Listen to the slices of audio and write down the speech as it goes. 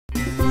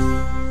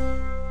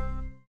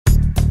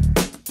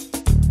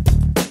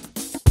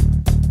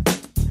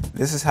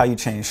This is how you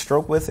change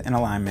stroke width and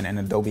alignment in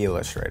Adobe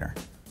Illustrator.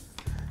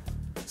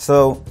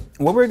 So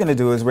what we're going to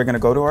do is we're going to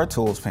go to our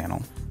tools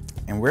panel,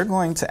 and we're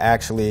going to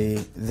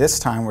actually, this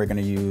time we're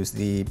going to use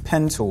the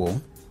pen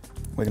tool.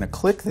 We're going to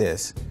click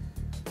this,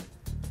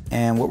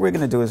 and what we're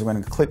going to do is we're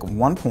going to click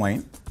one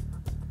point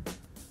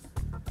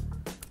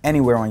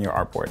anywhere on your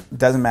artboard.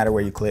 Doesn't matter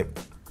where you click.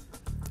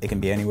 It can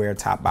be anywhere,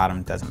 top,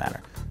 bottom, doesn't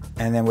matter.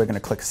 And then we're going to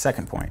click a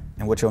second point.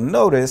 And what you'll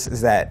notice is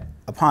that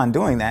upon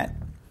doing that,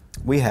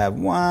 we have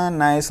one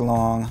nice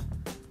long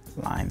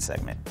line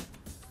segment.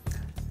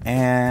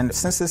 And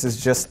since this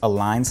is just a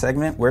line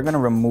segment, we're going to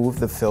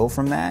remove the fill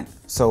from that.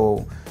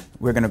 So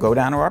we're going to go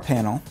down to our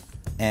panel,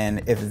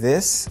 and if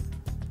this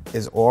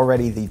is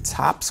already the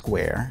top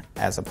square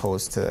as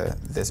opposed to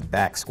this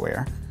back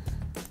square,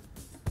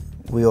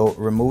 we'll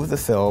remove the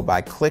fill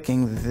by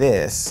clicking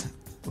this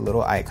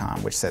little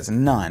icon which says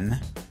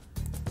none,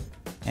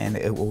 and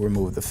it will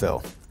remove the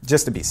fill,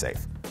 just to be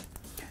safe.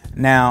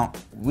 Now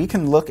we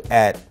can look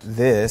at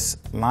this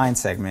line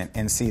segment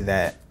and see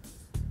that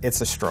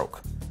it's a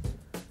stroke.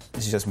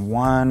 It's just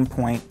one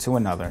point to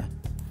another.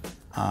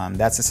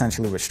 That's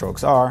essentially what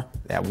strokes are.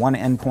 They have one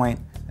endpoint,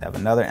 they have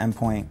another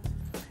endpoint.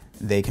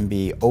 They can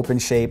be open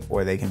shape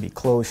or they can be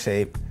closed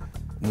shape,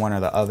 one or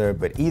the other,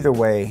 but either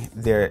way,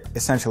 they're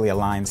essentially a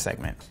line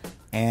segment.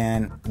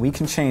 And we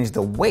can change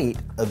the weight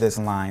of this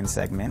line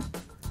segment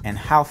and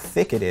how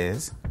thick it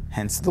is,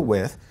 hence the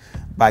width,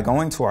 by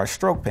going to our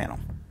stroke panel.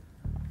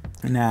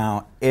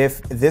 Now,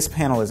 if this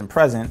panel isn't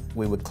present,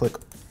 we would click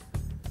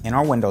in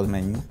our Windows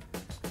menu,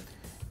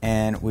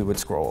 and we would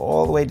scroll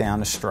all the way down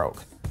to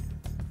stroke,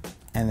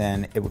 and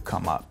then it would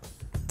come up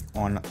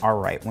on our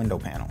right window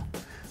panel.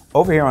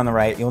 Over here on the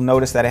right, you'll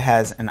notice that it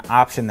has an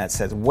option that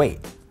says weight.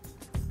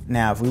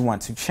 Now, if we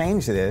want to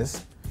change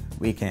this,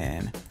 we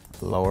can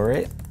lower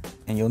it,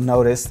 and you'll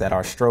notice that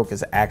our stroke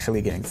is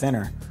actually getting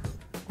thinner,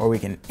 or we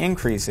can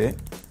increase it.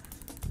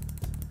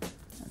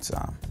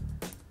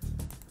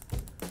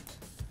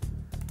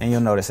 And you'll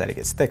notice that it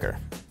gets thicker.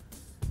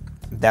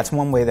 That's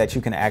one way that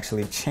you can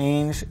actually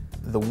change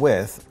the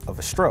width of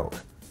a stroke.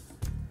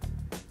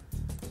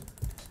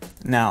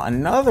 Now,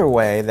 another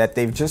way that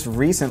they've just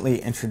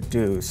recently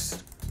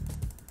introduced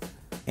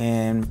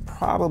in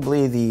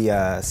probably the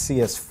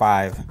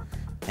CS5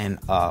 and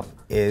up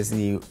is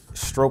the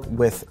stroke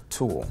width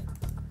tool.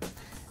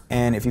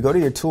 And if you go to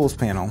your tools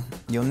panel,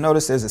 you'll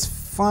notice there's this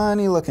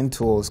funny looking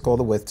tool. It's called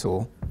the width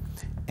tool.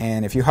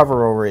 And if you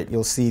hover over it,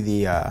 you'll see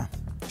the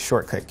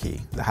shortcut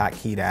key, the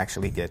hotkey to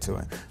actually get to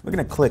it. We're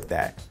going to click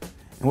that.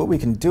 And what we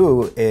can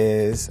do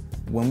is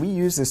when we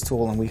use this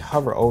tool and we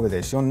hover over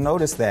this, you'll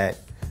notice that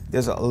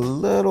there's a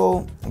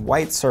little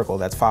white circle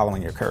that's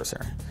following your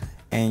cursor.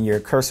 And your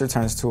cursor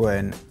turns to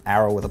an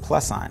arrow with a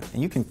plus sign.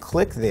 And you can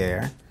click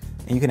there,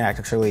 and you can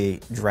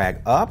actually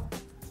drag up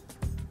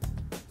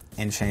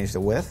and change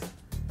the width.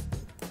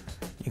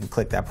 You can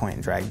click that point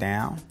and drag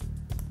down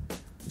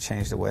and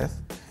change the width.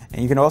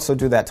 And you can also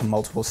do that to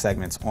multiple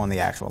segments on the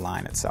actual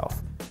line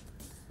itself.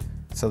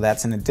 So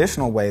that's an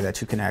additional way that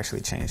you can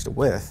actually change the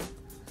width.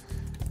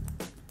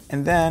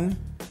 And then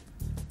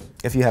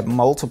if you have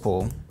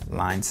multiple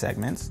line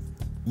segments,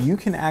 you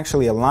can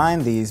actually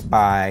align these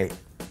by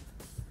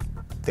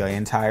the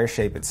entire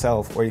shape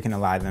itself, or you can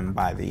align them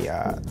by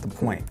the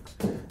point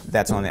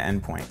that's on the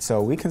end point.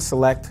 So we can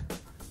select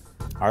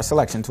our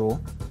selection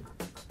tool,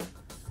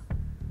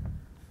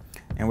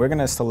 and we're going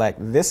to select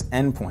this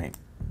endpoint.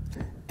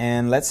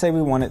 And let's say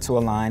we want it to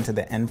align to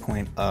the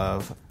endpoint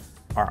of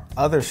our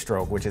other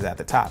stroke, which is at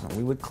the top. And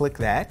we would click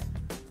that,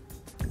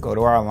 go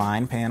to our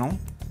align panel,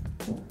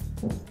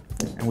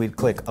 and we'd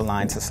click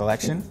align to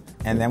selection.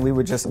 And then we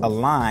would just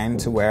align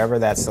to wherever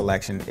that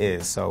selection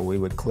is. So we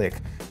would click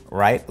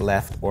right,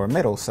 left, or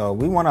middle. So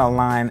we want to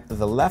align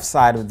the left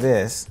side of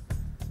this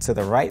to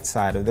the right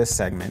side of this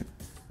segment.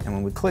 And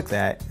when we click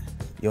that,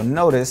 you'll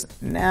notice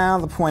now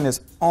the point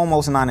is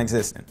almost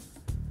non-existent.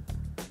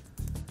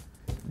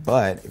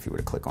 But if you were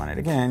to click on it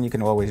again, you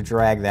can always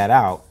drag that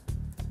out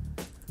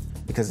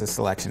because the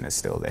selection is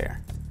still there.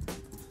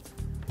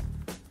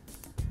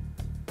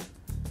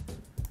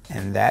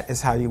 And that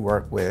is how you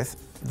work with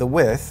the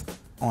width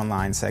on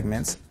line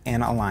segments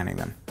and aligning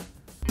them.